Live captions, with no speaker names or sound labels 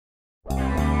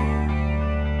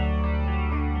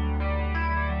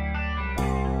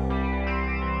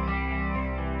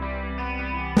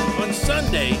On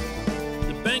Sunday,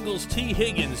 the Bengals' T.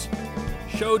 Higgins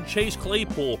showed Chase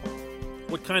Claypool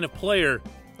what kind of player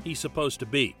he's supposed to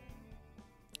be.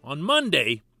 On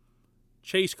Monday,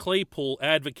 Chase Claypool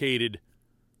advocated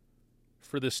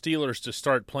for the Steelers to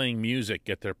start playing music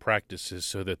at their practices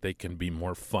so that they can be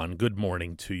more fun. Good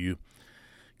morning to you.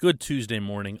 Good Tuesday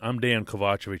morning. I'm Dan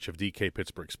Kovacevic of DK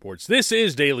Pittsburgh Sports. This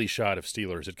is Daily Shot of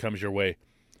Steelers. It comes your way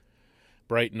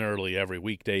bright and early every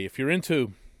weekday. If you're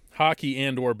into hockey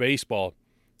and or baseball,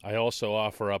 I also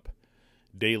offer up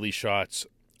daily shots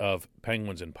of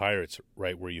Penguins and Pirates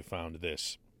right where you found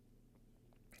this.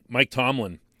 Mike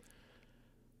Tomlin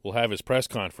will have his press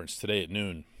conference today at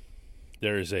noon.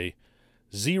 There is a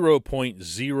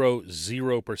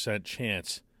 0.00%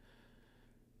 chance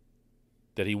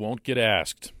that he won't get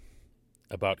asked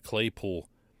about Claypool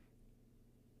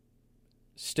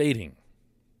stating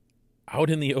out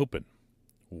in the open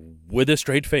with a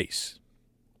straight face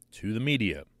to the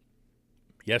media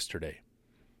yesterday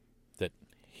that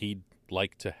he'd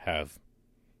like to have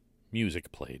music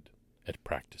played at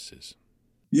practices.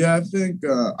 Yeah, I think,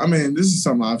 this is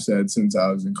something I've said since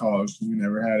I was in college because we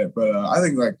never had it. But I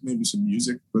think maybe some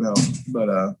music would help.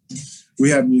 But we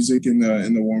have music in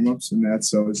the warm-ups, and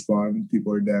that's always fun.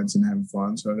 People are dancing and having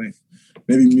fun. So I think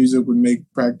maybe music would make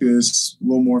practice a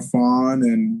little more fun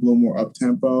and a little more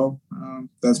up-tempo.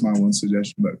 That's my one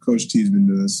suggestion. But Coach T's been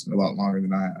doing this a lot longer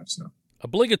than I have. So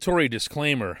obligatory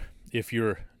disclaimer, if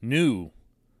you're new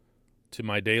to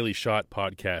my Daily Shot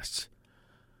podcasts,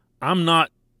 I'm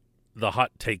not the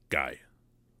hot take guy,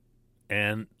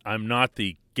 and I'm not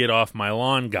the get off my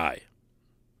lawn guy.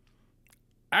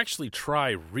 Actually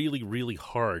try really, really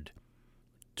hard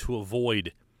to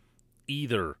avoid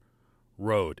either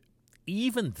road,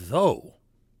 even though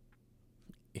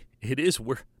it is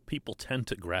where people tend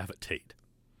to gravitate.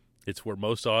 It's where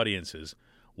most audiences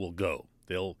will go.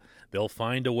 They'll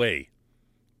find a way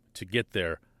to get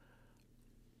their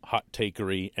hot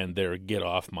takery and their get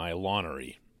off my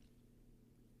lawnery.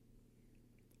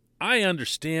 I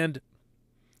understand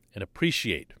and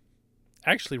appreciate,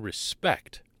 actually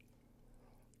respect,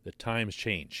 that times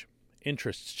change,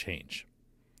 interests change.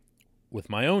 With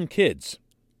my own kids,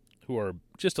 who are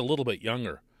just a little bit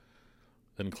younger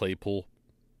than Claypool,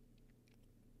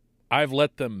 I've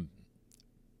let them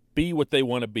be what they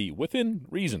want to be, within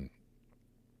reason.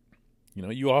 You know,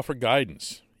 you offer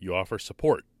guidance, you offer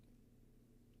support,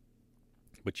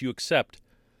 but you accept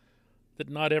that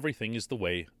not everything is the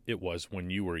way it was when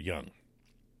you were young.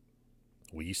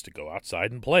 We used to go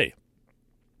outside and play.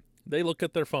 They look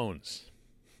at their phones.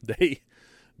 They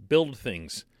build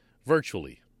things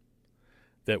virtually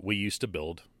that we used to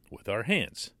build with our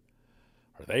hands.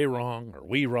 Are they wrong? Are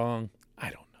we wrong?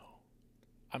 I don't know.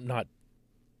 I'm not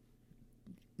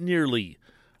nearly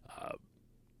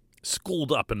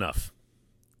schooled up enough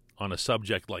on a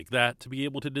subject like that to be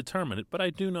able to determine it, but I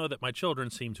do know that my children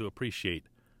seem to appreciate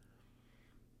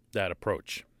that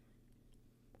approach.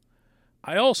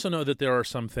 I also know that there are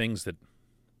some things that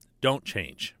don't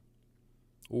change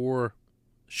or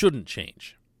shouldn't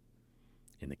change.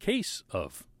 In the case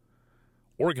of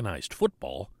organized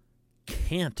football,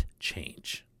 can't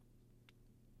change.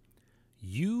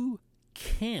 You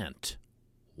can't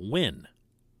win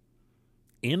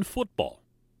in football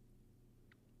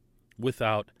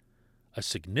without a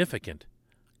significant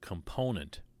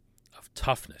component of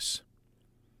toughness.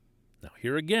 Now,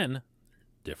 here again,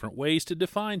 different ways to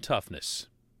define toughness.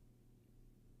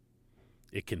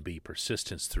 It can be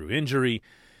persistence through injury.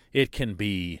 It can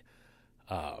be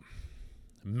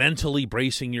mentally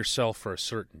bracing yourself for a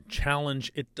certain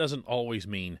challenge. It doesn't always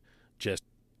mean just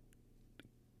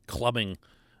clubbing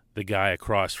the guy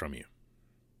across from you.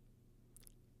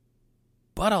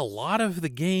 But a lot of the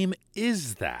game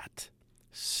is that.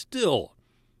 Still,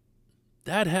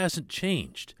 that hasn't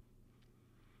changed.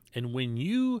 And when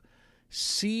you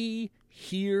see,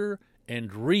 hear,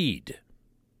 and read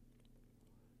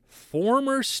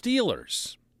former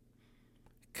Steelers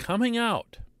coming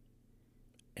out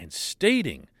and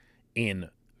stating in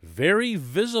very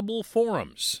visible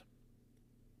forums,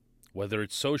 whether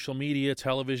it's social media,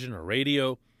 television, or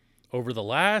radio, over the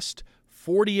last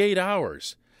 48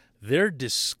 hours, their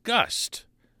disgust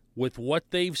with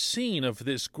what they've seen of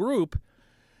this group,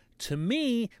 to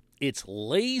me, it's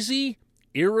lazy,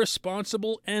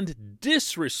 irresponsible, and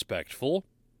disrespectful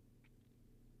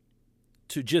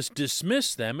to just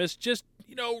dismiss them as just,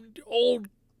 old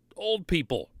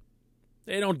people.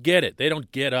 They don't get it. They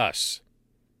don't get us.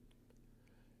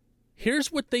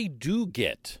 Here's what they do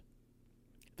get.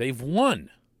 They've won.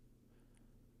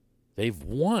 They've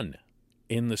won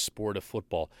in the sport of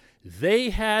football. They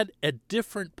had at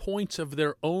different points of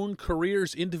their own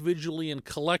careers, individually and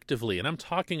collectively, and I'm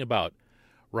talking about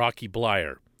Rocky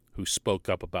Bleier, who spoke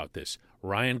up about this,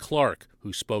 Ryan Clark,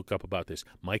 who spoke up about this,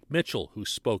 Mike Mitchell, who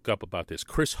spoke up about this,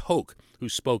 Chris Hoke, who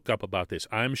spoke up about this.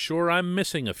 I'm sure I'm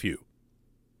missing a few.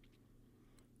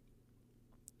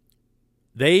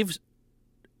 They've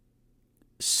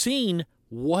seen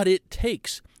what it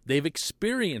takes. They've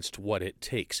experienced what it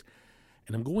takes.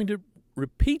 And I'm going to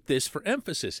repeat this for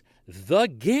emphasis. The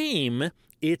game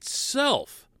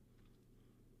itself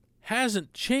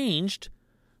hasn't changed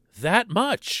that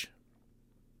much.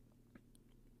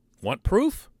 Want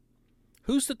proof?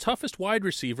 Who's the toughest wide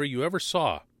receiver you ever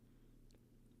saw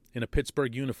in a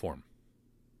Pittsburgh uniform?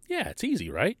 Yeah, it's easy,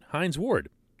 right? Hines Ward.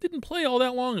 Didn't play all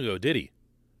that long ago, did he?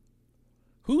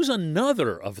 Who's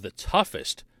another of the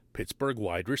toughest Pittsburgh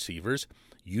wide receivers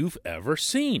you've ever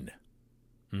seen?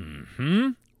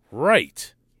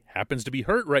 Right. Happens to be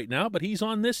hurt right now, but he's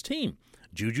on this team.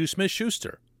 Juju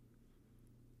Smith-Schuster.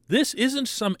 This isn't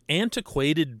some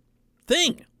antiquated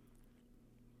thing.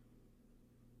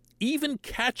 Even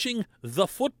catching the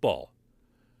football,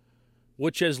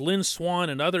 which, as Lynn Swann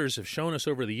and others have shown us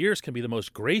over the years, can be the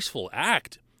most graceful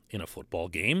act in a football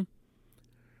game,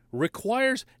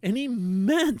 requires an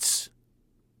immense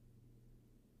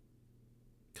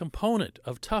component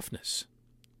of toughness.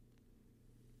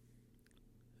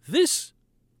 This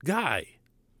guy,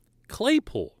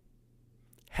 Claypool,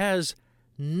 has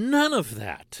none of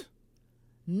that.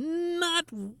 Not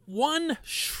one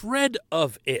shred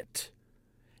of it.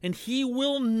 And he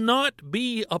will not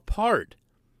be a part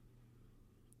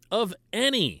of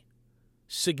any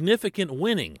significant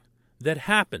winning that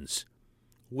happens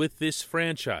with this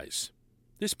franchise.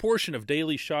 This portion of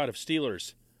Daily Shot of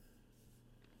Steelers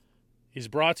is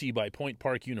brought to you by Point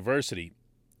Park University.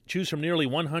 Choose from nearly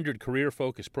 100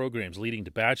 career-focused programs leading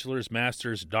to bachelor's,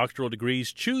 master's, doctoral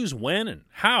degrees. Choose when and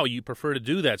how you prefer to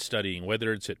do that studying,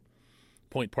 whether it's at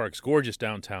Point Park's gorgeous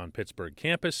downtown Pittsburgh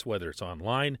campus, whether it's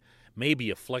online, maybe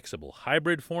a flexible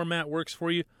hybrid format works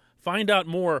for you. Find out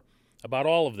more about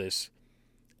all of this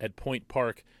at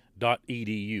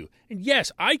pointpark.edu. And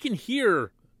yes, I can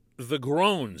hear the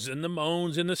groans and the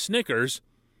moans and the snickers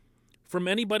from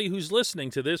anybody who's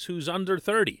listening to this who's under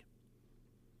 30.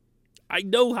 I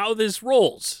know how this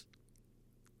rolls.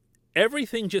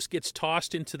 Everything just gets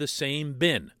tossed into the same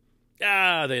bin.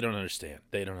 They don't understand.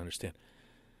 They don't understand.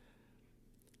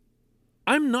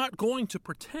 I'm not going to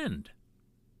pretend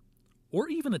or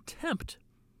even attempt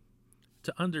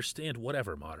to understand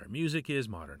whatever modern music is,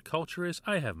 modern culture is.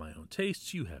 I have my own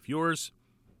tastes. You have yours.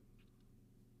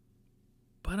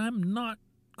 But I'm not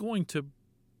going to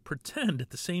pretend at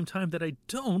the same time that I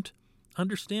don't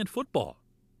understand football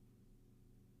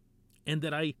and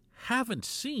that I haven't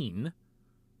seen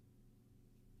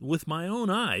with my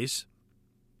own eyes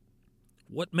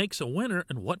what makes a winner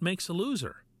and what makes a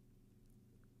loser.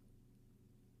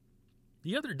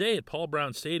 The other day at Paul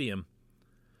Brown Stadium,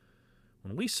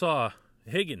 when we saw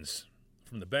Higgins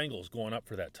from the Bengals going up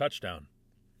for that touchdown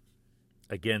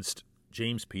against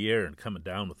James Pierre and coming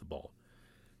down with the ball,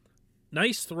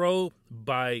 nice throw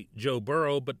by Joe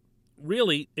Burrow, but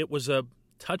really it was a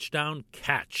touchdown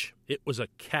catch. It was a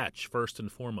catch first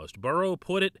and foremost. Burrow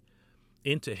put it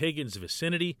into Higgins'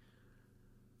 vicinity,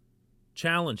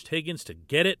 challenged Higgins to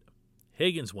get it.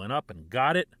 Higgins went up and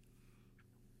got it.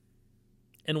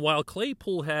 And while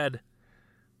Claypool had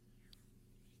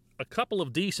a couple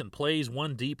of decent plays,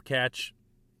 one deep catch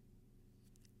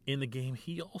in the game,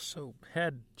 he also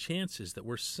had chances that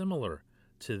were similar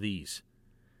to these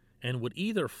and would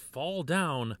either fall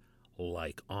down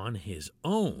like on his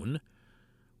own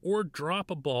or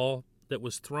drop a ball that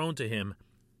was thrown to him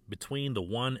between the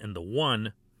 1 and the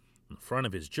 1 in front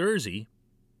of his jersey,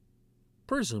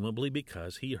 presumably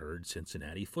because he heard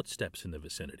Cincinnati footsteps in the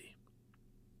vicinity.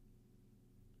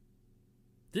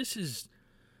 This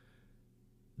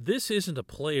isn't a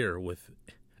player with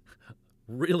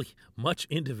really much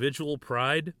individual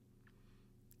pride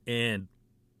and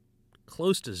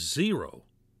close to zero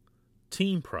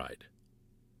team pride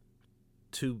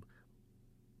to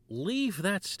leave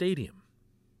that stadium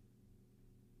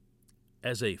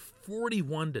as a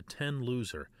 41-10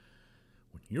 loser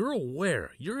when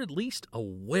you're at least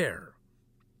aware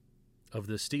of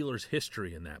the Steelers'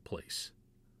 history in that place.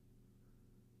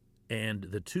 And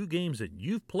the two games that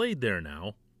you've played there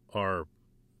now are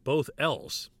both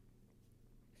L's.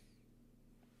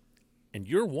 And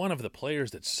you're one of the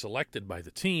players that's selected by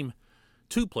the team.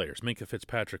 Two players, Minkah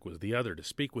Fitzpatrick was the other, to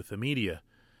speak with the media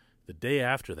the day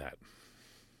after that.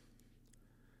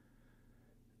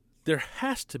 There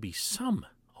has to be some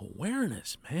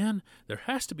Awareness, man. There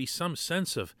has to be some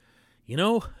sense of,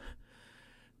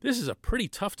 this is a pretty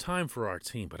tough time for our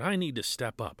team, but I need to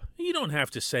step up. You don't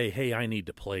have to say, hey, I need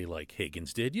to play like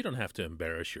Higgins did. You don't have to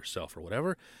embarrass yourself or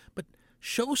whatever, but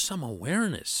show some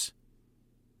awareness.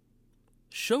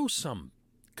 Show some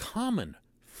common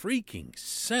freaking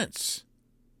sense.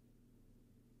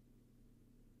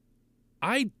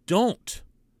 I don't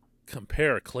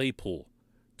compare Claypool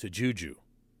to Juju.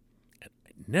 I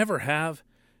never have,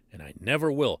 and I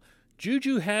never will.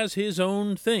 Juju has his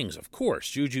own things, of course.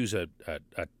 Juju's a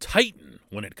titan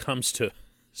when it comes to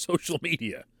social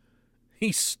media.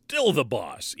 He's still the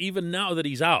boss, even now that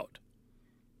he's out.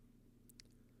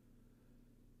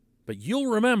 But you'll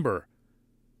remember,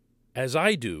 as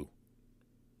I do,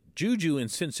 Juju in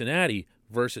Cincinnati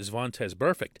versus Vontaze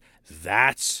Burfict.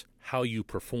 That's how you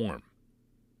perform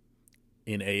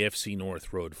in AFC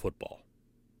North road football.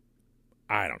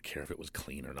 I don't care if it was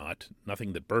clean or not.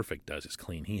 Nothing that Burfict does is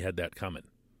clean. He had that coming.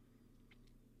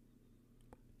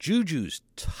 Juju's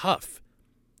tough.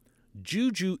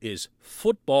 Juju is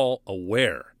football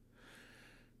aware.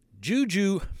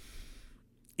 Juju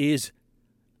is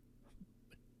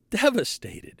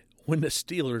devastated when the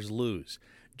Steelers lose.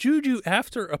 Juju,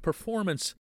 after a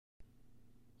performance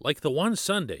like the one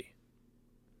Sunday,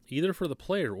 either for the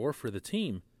player or for the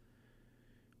team,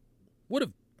 would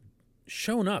have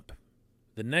shown up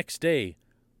the next day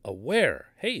aware,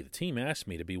 hey, the team asked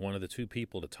me to be one of the two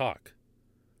people to talk.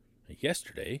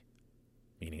 Yesterday,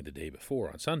 meaning the day before,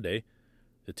 on Sunday,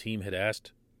 the team had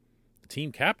asked the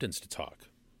team captains to talk.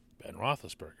 Ben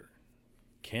Roethlisberger,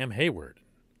 Cam Hayward,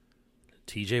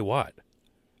 TJ Watt.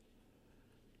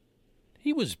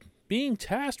 He was being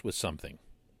tasked with something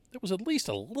that was at least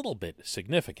a little bit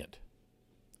significant.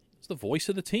 It's the voice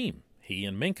of the team, he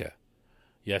and Minka,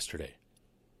 yesterday.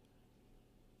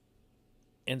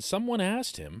 And someone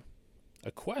asked him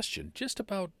a question just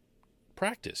about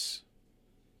practice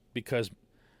because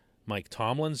Mike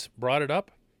Tomlin's brought it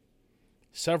up.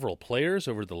 Several players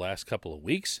over the last couple of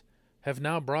weeks have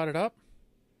now brought it up.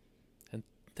 And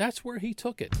that's where he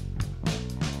took it.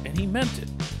 And he meant it.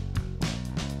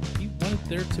 He wanted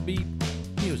there to be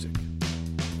music.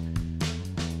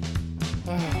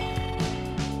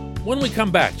 When we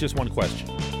come back, just one question.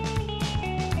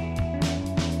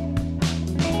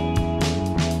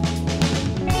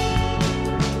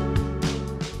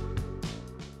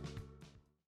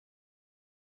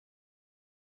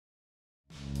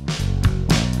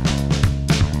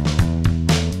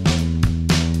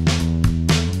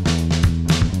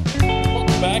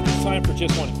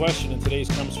 Just one question, and today's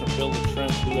comes from Bill the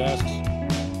Trent, who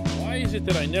asks, why is it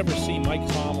that I never see Mike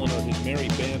Tomlin or his merry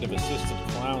band of assistant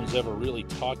clowns ever really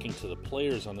talking to the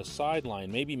players on the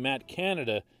sideline? Maybe Matt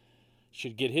Canada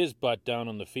should get his butt down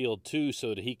on the field, too,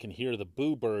 so that he can hear the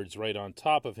boo birds right on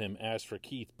top of him. As for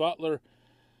Keith Butler,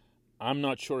 I'm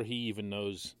not sure he even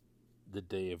knows the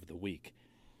day of the week.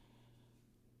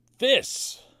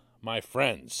 This, my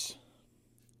friends,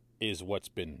 is what's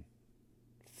been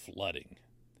flooding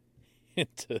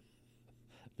into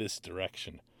this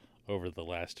direction over the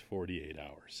last 48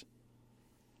 hours.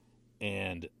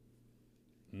 And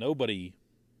nobody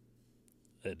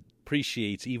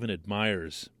appreciates, even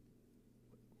admires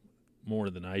more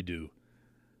than I do,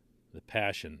 the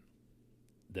passion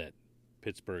that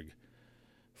Pittsburgh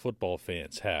football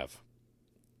fans have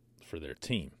for their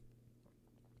team.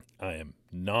 I am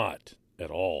not at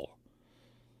all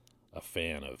a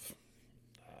fan of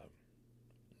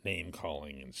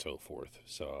name-calling and so forth.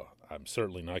 So I'm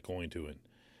certainly not going to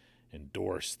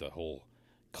endorse the whole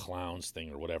clowns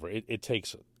thing or whatever. It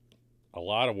takes a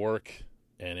lot of work,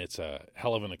 and it's a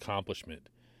hell of an accomplishment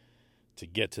to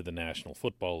get to the National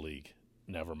Football League,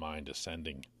 never mind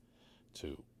ascending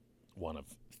to one of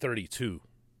 32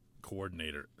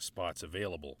 coordinator spots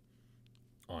available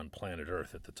on planet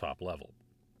Earth at the top level.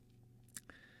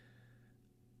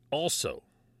 Also,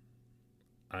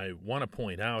 I want to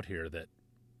point out here that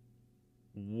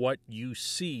what you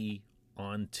see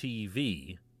on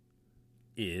TV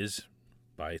is,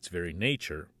 by its very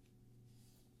nature,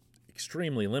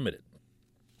 extremely limited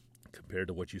compared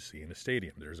to what you see in a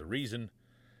stadium. There's a reason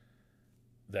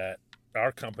that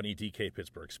our company, DK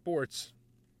Pittsburgh Sports,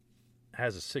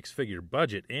 has a six-figure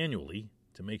budget annually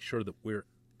to make sure that we're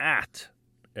at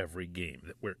every game,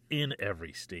 that we're in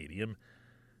every stadium,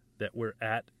 that we're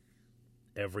at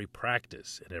every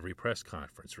practice and every press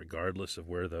conference, regardless of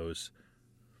where those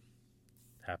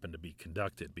happen to be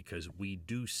conducted, because we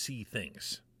do see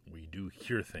things, we do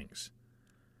hear things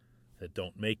that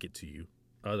don't make it to you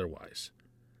otherwise.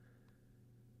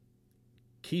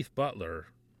 Keith Butler,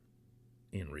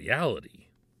 in reality,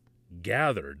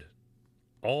 gathered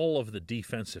all of the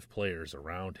defensive players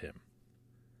around him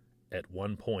at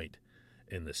one point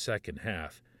in the second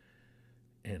half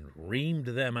and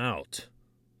reamed them out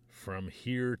from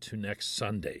here to next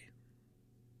Sunday.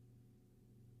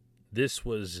 This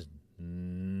was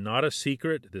not a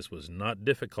secret. This was not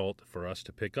difficult for us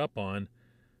to pick up on.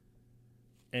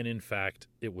 And in fact,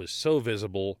 it was so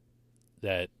visible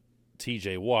that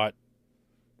TJ Watt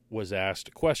was asked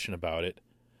a question about it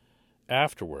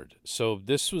afterward. So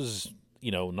this was,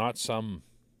 not some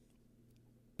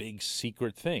big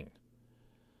secret thing.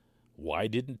 Why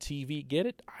didn't TV get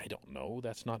it? I don't know.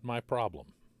 That's not my problem.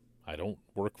 I don't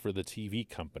work for the TV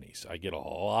companies. I get a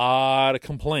lot of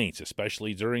complaints,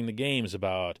 especially during the games,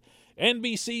 about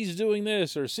NBC's doing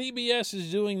this, or CBS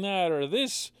is doing that, or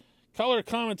this color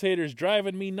commentator's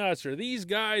driving me nuts, or these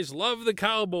guys love the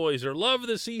Cowboys, or love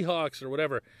the Seahawks, or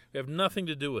whatever. We have nothing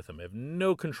to do with them. We have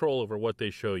no control over what they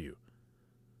show you.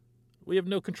 We have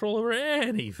no control over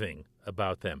anything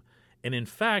about them. And in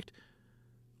fact,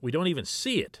 we don't even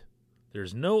see it.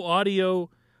 There's no audio,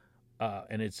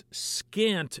 and it's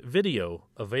scant video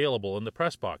available in the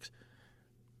press box.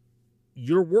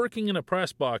 You're working in a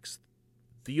press box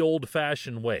the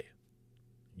old-fashioned way.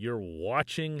 You're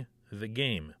watching the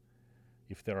game.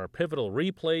 If there are pivotal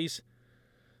replays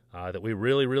that we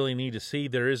really, really need to see,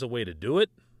 there is a way to do it,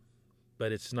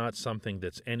 but it's not something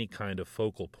that's any kind of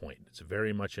focal point. It's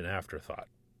very much an afterthought.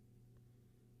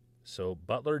 So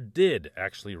Butler did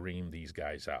actually ream these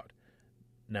guys out.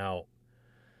 Now,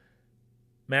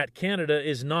 Matt Canada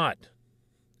is not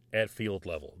at field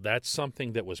level. That's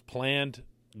something that was planned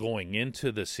going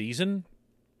into the season.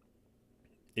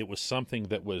 It was something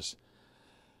that was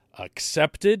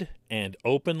accepted, and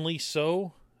openly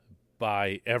so,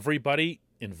 by everybody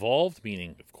involved,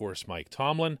 meaning, of course, Mike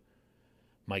Tomlin,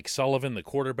 Mike Sullivan, the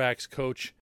quarterback's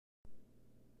coach,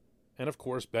 and, of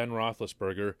course, Ben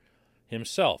Roethlisberger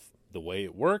himself. The way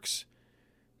it works,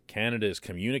 Canada is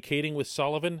communicating with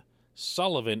Sullivan.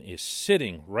 Sullivan is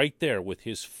sitting right there with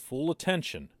his full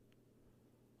attention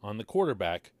on the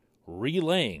quarterback,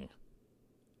 relaying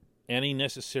any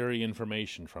necessary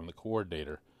information from the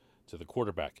coordinator to the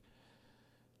quarterback.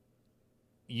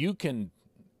 You can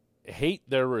hate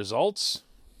their results.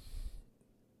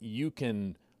 You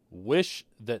can wish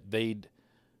that they'd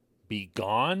be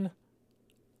gone.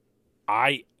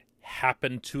 I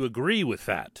happen to agree with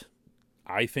that.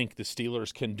 I think the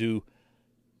Steelers can do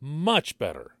much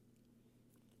better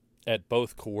at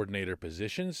both coordinator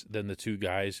positions than the two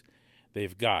guys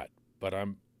they've got. But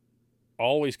I'm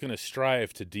always going to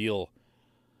strive to deal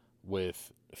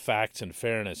with facts and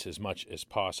fairness as much as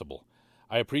possible.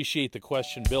 I appreciate the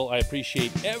question, Bill. I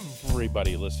appreciate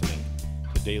everybody listening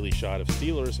to Daily Shot of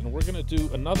Steelers, and we're going to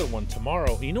do another one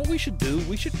tomorrow. You know what we should do?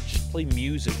 We should just play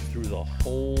music through the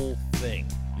whole thing,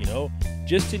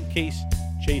 just in case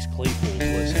Chase Claypool's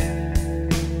listening.